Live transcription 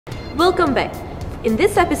Welcome back. In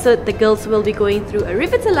this episode, the girls will be going through a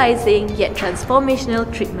revitalizing yet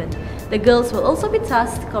transformational treatment. The girls will also be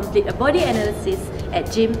tasked to complete a body analysis at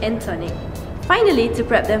GymnTonic. Finally, to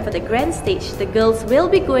prep them for the grand stage, the girls will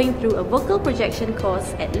be going through a vocal projection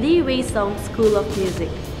course at Lee Wei Song School of Music.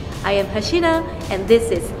 I am Hashina and this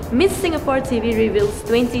is Miss Singapore TV Reveals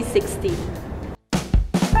 2016.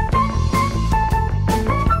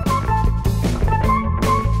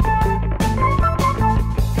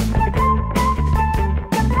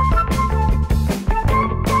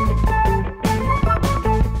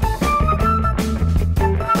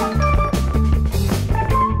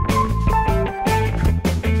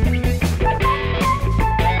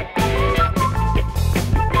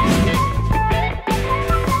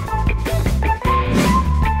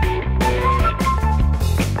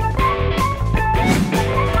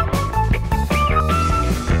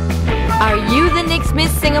 Are you the next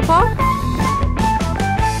Miss Singapore?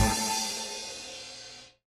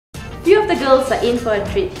 Few of the girls are in for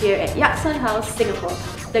a treat here at Yakson Singapore.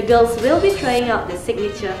 The girls will be trying out the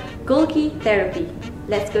signature Golgi therapy.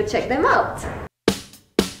 Let's go check them out!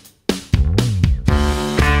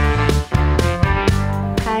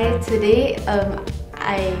 Hi, today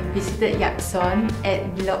I visited Yakson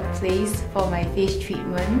at Vlog Place for my face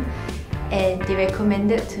treatment, and they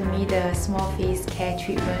recommended to me the small face care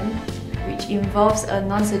treatment, which involves a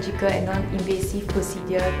non-surgical and non-invasive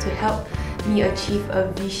procedure to help me achieve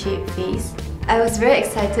a V-shaped face. I was very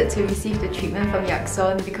excited to receive the treatment from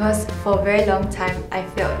Yakson because for a very long time I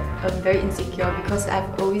felt very insecure because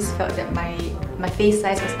I've always felt that my face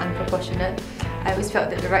size was unproportionate. I always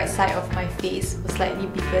felt that the right side of my face was slightly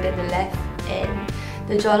bigger than the left, and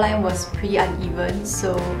the jawline was pretty uneven,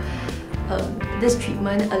 so this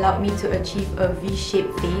treatment allowed me to achieve a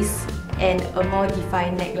V-shaped face and a more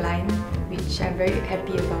defined neckline, which I'm very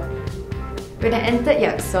happy about. When I entered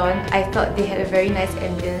Yakson, I thought they had a very nice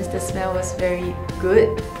ambience. The smell was very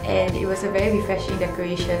good and it was a very refreshing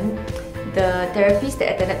decoration. The therapist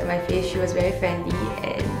that attended to my face, she was very friendly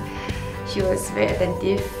and she was very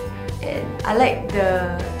attentive, and I liked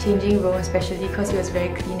the changing room especially because it was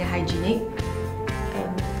very clean and hygienic.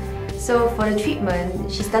 So for the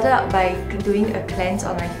treatment, she started out by doing a cleanse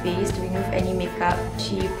on my face to remove any makeup.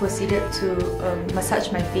 She proceeded to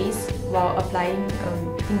massage my face while applying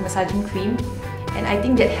massaging cream, and I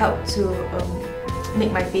think that helped to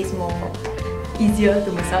make my face more easier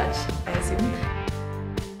to massage, I assume.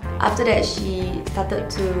 After that, she started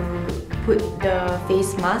to put the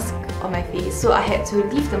face mask on my face, so I had to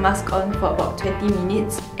leave the mask on for about 20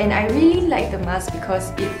 minutes, and I really like the mask because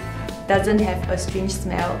it doesn't have a strange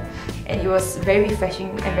smell, and it was very refreshing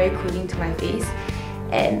and very cooling to my face.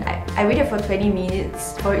 And I waited for 20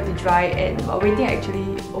 minutes for it to dry, and while waiting I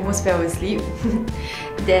actually almost fell asleep.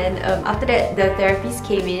 Then after that, the therapist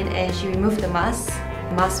came in and she removed the mask.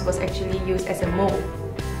 The mask was actually used as a mold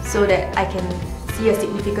so that I can see a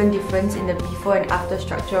significant difference in the before and after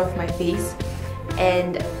structure of my face.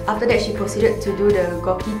 And after that, she proceeded to do the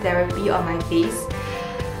Golgi therapy on my face.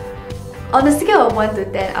 On a scale of 1 to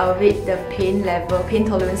 10, I'll rate the pain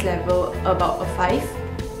tolerance level about a 5.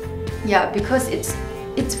 Yeah, because it's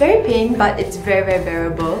very pain, but it's very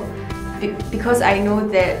bearable. Because I know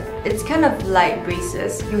that it's kind of like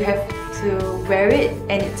braces. You have to wear it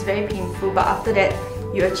and it's very painful, but after that,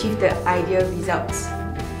 you achieve the ideal results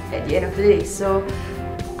at the end of the day. So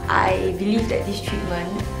I believe that this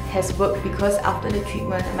treatment has worked because after the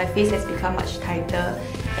treatment, my face has become much tighter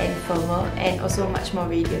and firmer and also much more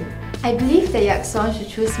radiant. I believe that Yakson should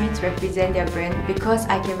choose me to represent their brand because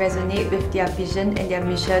I can resonate with their vision and their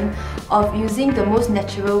mission of using the most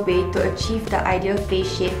natural way to achieve the ideal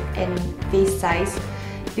face shape and face size,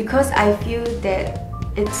 because I feel that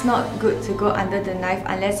it's not good to go under the knife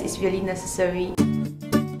unless it's really necessary.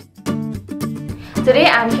 Today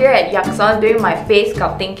I'm here at Yakson doing my face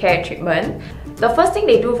sculpting care treatment. The first thing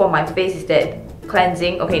they do for my face is that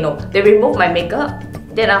cleansing. Okay, no, they remove my makeup.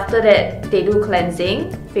 Then after that, they do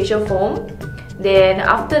cleansing, facial foam. Then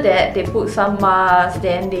after that, they put some mask,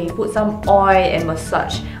 then they put some oil and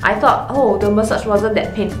massage. I thought, oh, the massage wasn't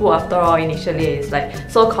that painful after all initially. It's like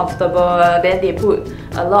so comfortable. Then they put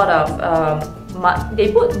a lot of,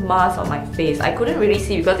 they put mask on my face. I couldn't really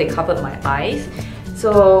see because they covered my eyes.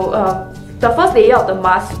 So the first layer of the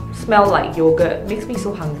mask smelled like yogurt. Makes me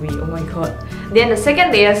so hungry, oh my god. Then the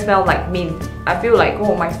second layer smelled like mint. I feel like,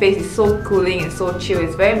 oh, my face is so cooling and so chill.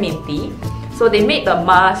 It's very minty. So they made the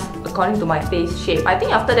mask according to my face shape. I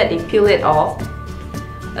think after that they peel it off.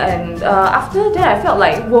 And after that I felt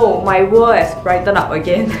like, whoa, my world has brightened up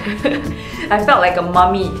again. I felt like a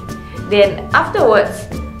mummy. Then afterwards,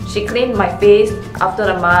 She cleaned my face after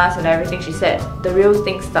the mask and everything. She said the real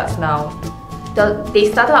thing starts now.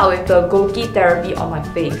 They started out with the Goki therapy on my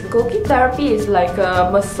face. Goki therapy is like a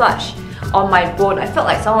massage on my bone. I felt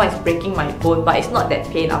like someone is breaking my bone, but it's not that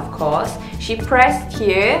pain, of course. She pressed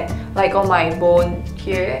here, like on my bone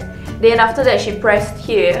here. Then after that, she pressed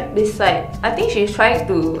here, this side. I think she's trying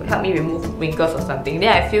to help me remove wrinkles or something.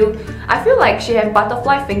 Then I feel like she has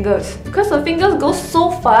butterfly fingers because her fingers go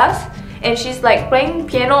so fast, and she's like playing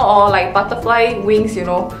piano or like butterfly wings, you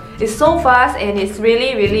know. It's so fast and it's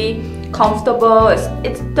really comfortable.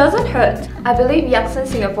 It doesn't hurt. I believe Yakson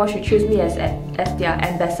Singapore should choose me as their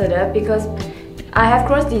ambassador because I have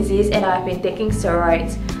Crohn's disease and I've been taking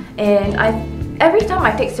steroids, and every time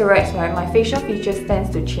I take steroids, right, my facial features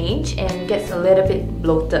tends to change and gets a little bit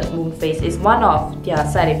bloated, moon face. It's one of their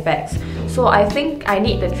side effects. So I think I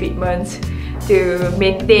need the treatments to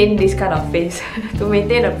maintain this kind of face, to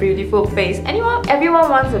maintain a beautiful face. Everyone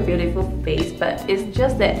wants a beautiful face, but it's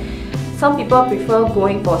just that some people prefer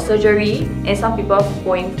going for surgery and some people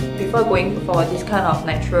prefer going for this kind of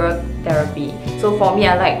natural therapy. So for me,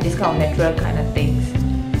 I like this kind of natural kind of things.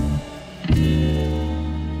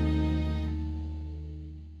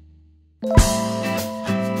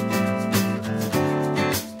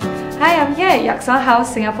 Hi, I'm here at Yakson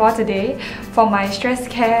Singapore today for my stress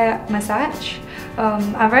care massage.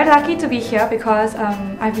 I'm very lucky to be here because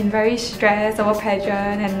I've been very stressed over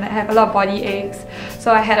pageant and I have a lot of body aches.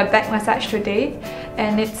 So I had a back massage today,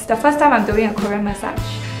 and it's the first time I'm doing a Korean massage.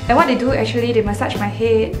 And what they do, actually, they massage my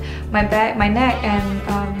head, my back, my neck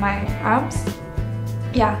and my arms,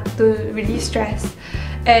 yeah, to release stress.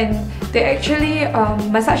 And they actually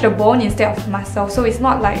massage the bone instead of muscle, so it's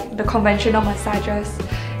not like the conventional massages.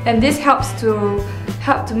 And this help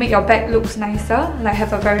to make your back looks nicer, like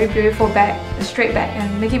have a very beautiful back, a straight back,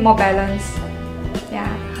 and make it more balanced. Yeah.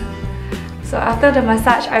 So after the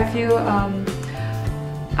massage, I feel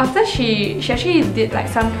after she actually did like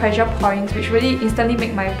some pressure points, which really instantly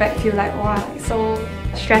make my back feel like wow, like so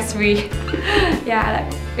stress-free. Yeah,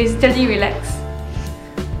 like instantly relaxed.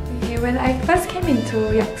 Okay, when I first came into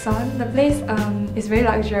Yakson, the place is very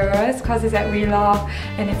luxurious because it's at Wheelock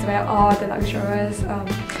and it's where all the luxurious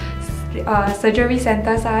surgery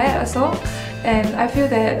centers are at also. And I feel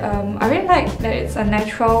that I really like that it's a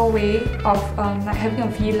natural way of like having a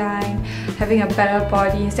V-line, having a better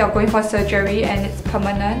body instead of going for surgery, and it's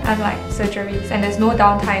permanent unlike surgeries and there's no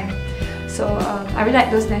downtime. So I really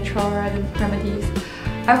like those natural remedies.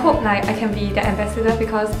 I hope like I can be the ambassador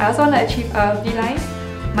because I also want to achieve a V-line.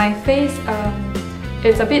 My face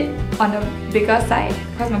it's a bit on the bigger side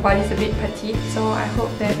because my body is a bit petite, so I hope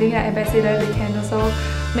that being an ambassador they can also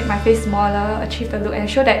make my face smaller, achieve the look and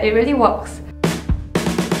show that it really works.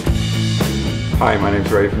 Hi, my name's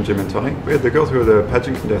Ray from GymnTonic. We had the girls who are the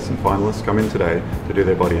pageant contestant finalists come in today to do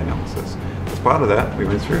their body analysis. As part of that, we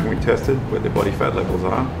went through and we tested where their body fat levels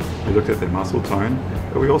are, we looked at their muscle tone,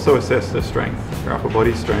 but we also assessed their strength, their upper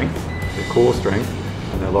body strength, their core strength,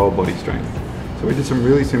 and their lower body strength. So we did some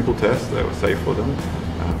really simple tests that were safe for them.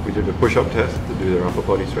 We did a push-up test to do their upper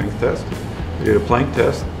body strength test, we did a plank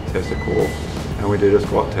test to test the core, and we did a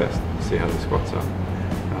squat test to see how the squats are.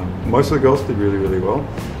 Most of the girls did really well,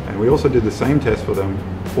 and we also did the same test for them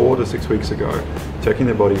 4 to 6 weeks ago, checking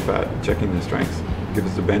their body fat, checking their strength, give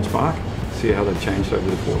us a benchmark, see how they changed over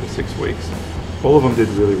the 4 to 6 weeks. All of them did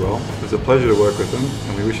really well. It was a pleasure to work with them,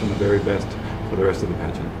 and we wish them the very best for the rest of the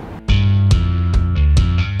pageant.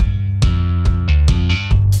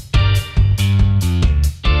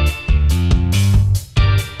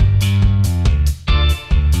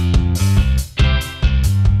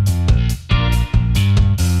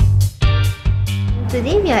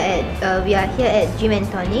 Today we are here at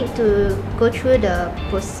GymnTonic to go through the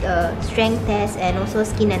strength test and also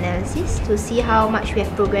skin analysis to see how much we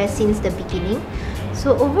have progressed since the beginning.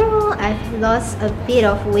 So overall, I've lost a bit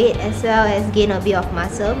of weight as well as gained a bit of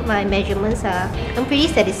muscle. My measurements I'm pretty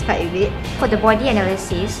satisfied with it. For the body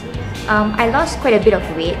analysis, I lost quite a bit of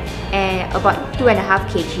weight, about 2.5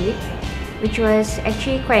 kg, which was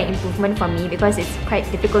actually quite an improvement for me because it's quite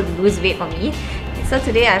difficult to lose weight for me. So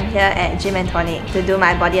today I'm here at GymnTonic to do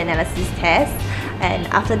my body analysis test, and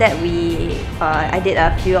after that I did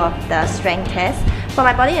a few of the strength tests. For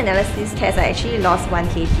my body analysis test, I actually lost 1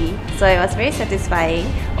 kg, so it was very satisfying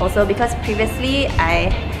also because previously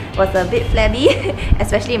I was a bit flabby,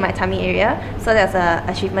 especially in my tummy area, so that's an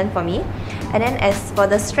achievement for me. And then as for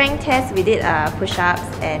the strength test, we did push-ups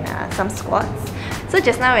and some squats. So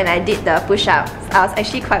just now when I did the push-ups, I was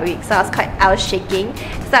actually quite weak, so I was shaking.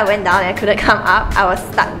 So I went down and I couldn't come up. I was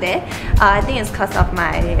stuck there. I think it's because of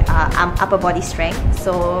my upper body strength.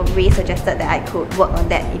 So Ray suggested that I could work on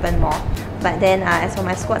that even more. But then as for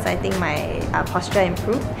my squats, I think my posture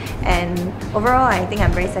improved, and overall I think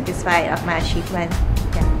I'm very satisfied of my achievement.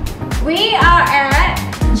 Yeah. We are at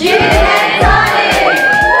GymnTonic!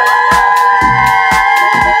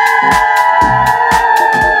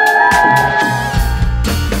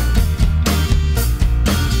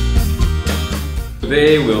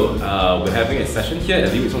 Today we're having a session here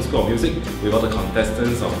at Lee Wei Song School of Music with all the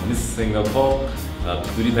contestants of Miss Singapore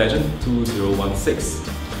Beauty Pageant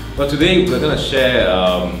 2016. But today we're going to share,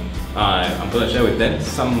 I'm going to share with them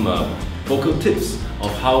some vocal tips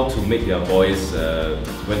of how to make their voice,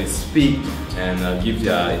 when they speak and give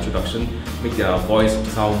their introduction, make their voice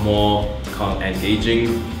sound more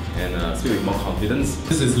engaging and speak with more confidence.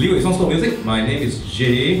 This is Lee Wei Song School of Music. My name is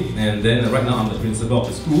Jay, and then right now I'm the principal of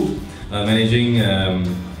the school. Managing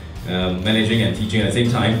and teaching at the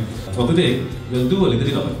same time. For today, we'll do a little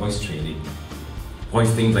bit of a voice training.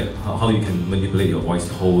 Voice things like how you can manipulate your voice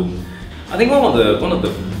tone. I think one of the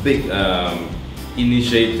big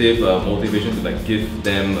initiative motivation to give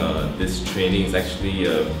them this training is actually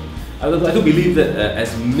I do believe that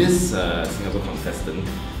as Miss Singapore contestant,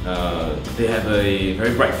 they have a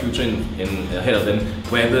very bright future ahead of them,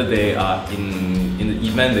 whether they are in the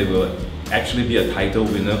event they will actually be a title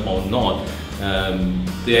winner or not.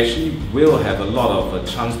 They actually will have a lot of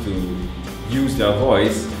chance to use their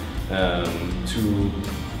voice to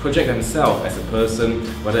project themselves as a person,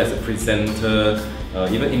 whether as a presenter,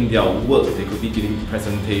 even in their work they could be giving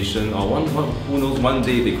presentation, or who knows, one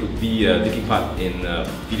day they could be taking part in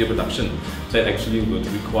video production that actually would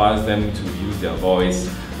require them to use their voice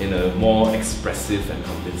in a more expressive and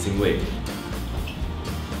convincing way.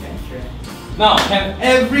 Now, can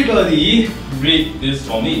everybody read this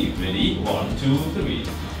for me? Ready? 1, 2, 3.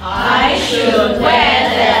 I should wear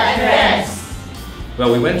that dress.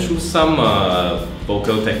 Well, we went through some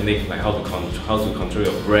vocal technique, like how to control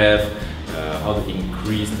your breath, how to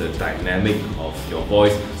increase the dynamic of your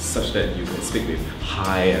voice such that you can speak with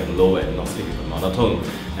high and low and not speak with a monotone.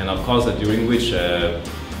 And of course, during which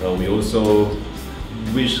we also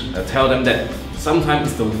tell them that sometimes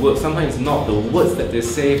it's the words, sometimes it's not the words that they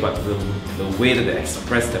say, but the way that they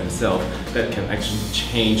express themselves that can actually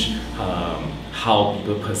change how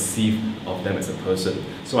people perceive of them as a person.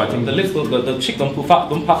 So I think the lips, the cheek don't puff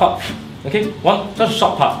up. Okay, just a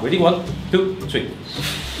short part. Ready? 1, 2, 3.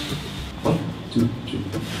 1, 2, 3.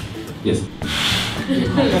 Yes.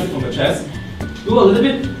 From the chest. Do a little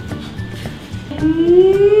bit.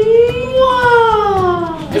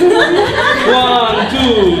 Wow!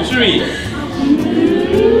 1, 2, 3.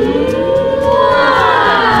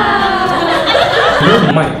 You know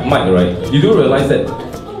mic, right? You do realize that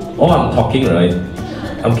while I'm talking, right,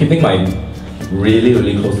 I'm keeping my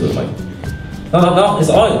really close to the mic. Now it's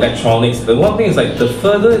all electronics. The one thing is the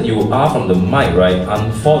further you are from the mic, right,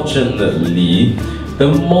 unfortunately, the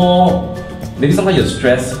more maybe sometimes you're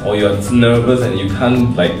stressed or you're nervous and you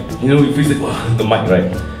can't you feel the mic,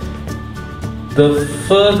 right? The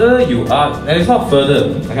further you are, and it's not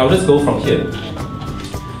further, I'll just go from here.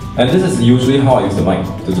 And this is usually how I use the mic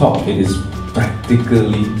to talk. It is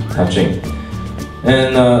practically touching.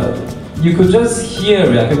 And you could just hear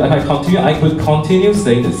it. I could continue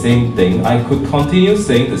saying the same thing. I could continue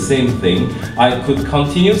saying the same thing. I could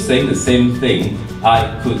continue saying the same thing.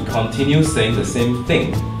 I could continue saying the same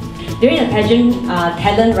thing. During the pageant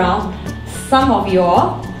talent round, some of you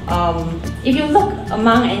all, if you look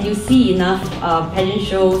among and you see enough pageant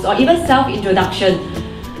shows or even self-introduction,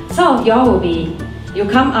 some of y'all will be, you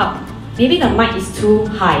come up, maybe the mic is too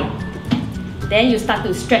high. Then you start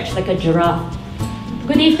to stretch like a giraffe.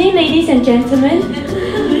 Good evening, ladies and gentlemen.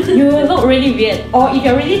 You look really weird. Or if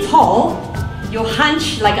you're really tall, you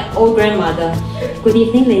hunch like an old grandmother. Good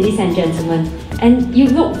evening, ladies and gentlemen. And you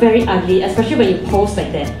look very ugly, especially when you pose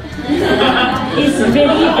like that. It's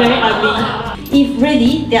really very ugly. If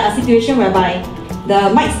really there are situations whereby the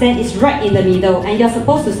mic stand is right in the middle and you're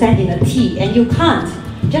supposed to stand in a T and you can't,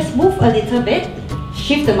 just move a little bit,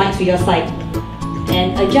 shift the mic to your side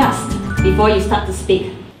and adjust before you start to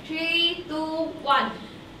speak. 3, 2, 1.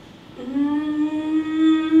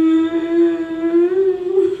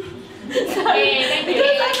 Sorry, thank you.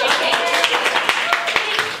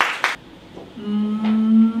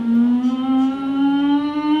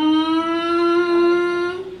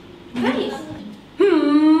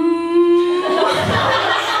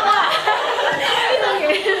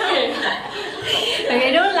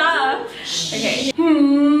 Okay, don't laugh. Okay.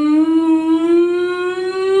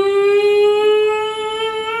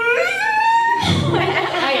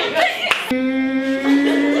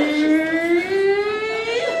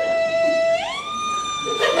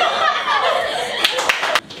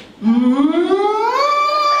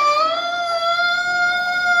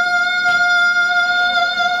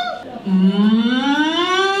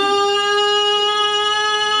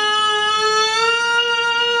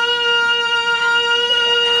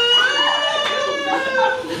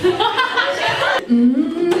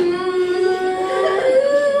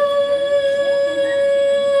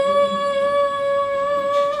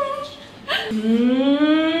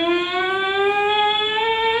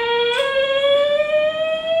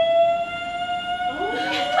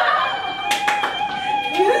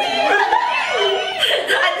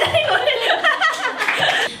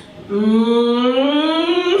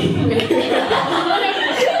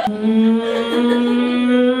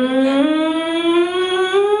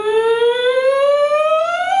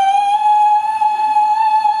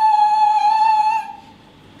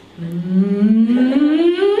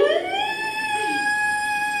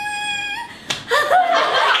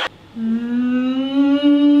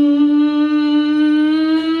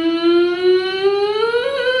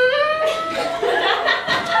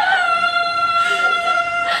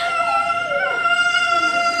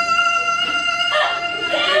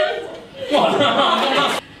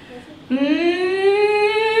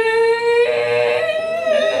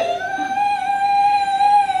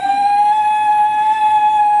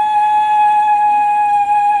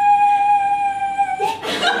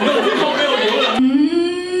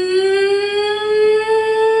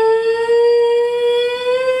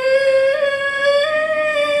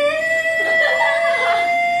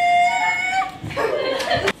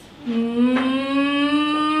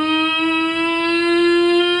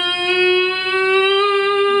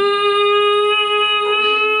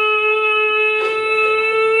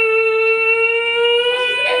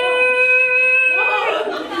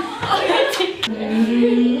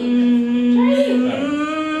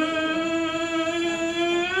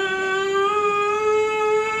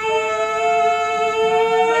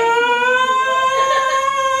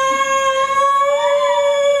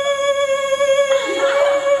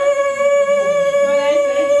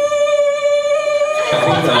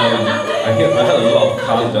 I heard a lot of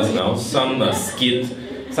cars just now. Some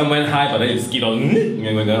skid, some went high but then it skid on,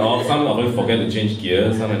 or some of them forget to change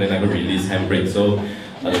gear, some and then never release handbrake, so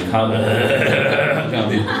the car kind of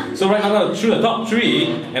thing. So right now I'm going to choose the top 3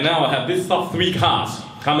 and now I'll have these top 3 cars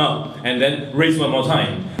come out and then race one more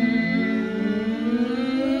time.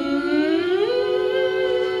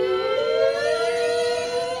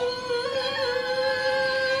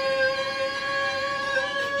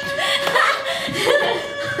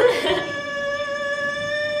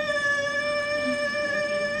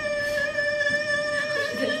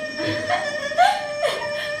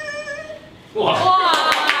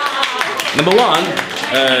 Number 1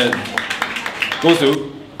 goes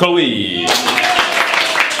to Chloe. Number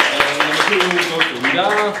 2 goes to Rita.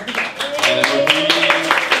 And number 3,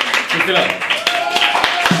 Priscilla.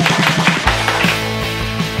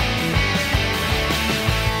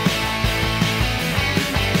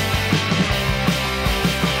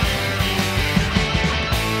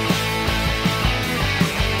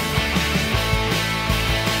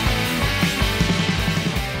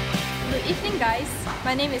 Good evening, guys.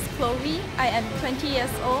 My name is Chloe. I am 20 years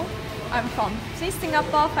old. I'm from Face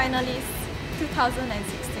Singapore finalists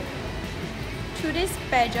 2016. Through this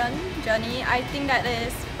pageant journey, I think that it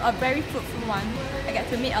is a very fruitful one. I get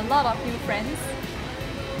to meet a lot of new friends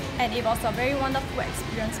and it was a very wonderful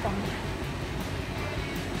experience for me.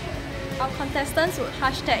 Our contestants would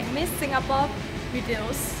hashtag Miss Singapore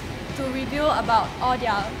videos to reveal about all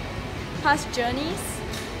their past journeys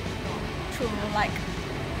through like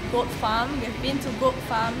goat farm. We've been to goat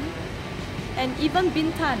farm and even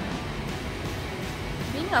Bintan.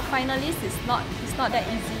 Being a finalist is not that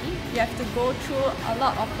easy. You have to go through a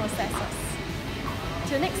lot of processes.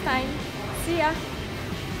 Till next time, see ya!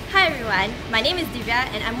 Hi everyone, my name is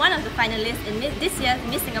Divya and I'm one of the finalists in this year's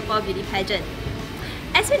Miss Singapore Beauty Pageant.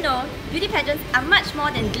 As you know, beauty pageants are much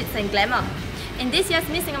more than glitz and glamour. In this year's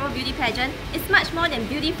Miss Singapore Beauty Pageant, it's much more than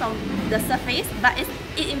beauty from the surface, but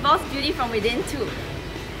it involves beauty from within too.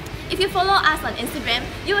 If you follow us on Instagram,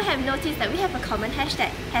 you will have noticed that we have a common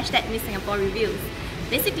hashtag, Miss Singapore Reviews.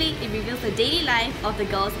 Basically, it reveals the daily life of the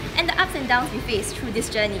girls and the ups and downs we face through this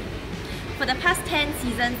journey. For the past 10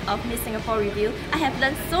 seasons of Miss Singapore Review, I have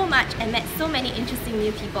learned so much and met so many interesting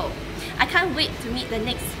new people. I can't wait to meet the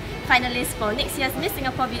next finalists for next year's Miss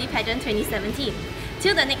Singapore Beauty Pageant 2017.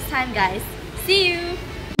 Till the next time, guys. See you!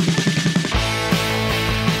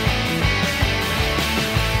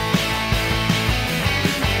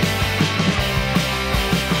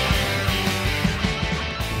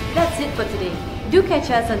 That's it for today. Do catch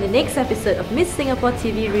us on the next episode of Miss Singapore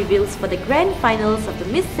TV Reveals for the grand finals of the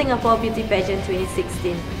Miss Singapore Beauty Pageant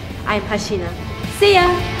 2016. I'm Hashina. See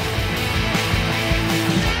ya!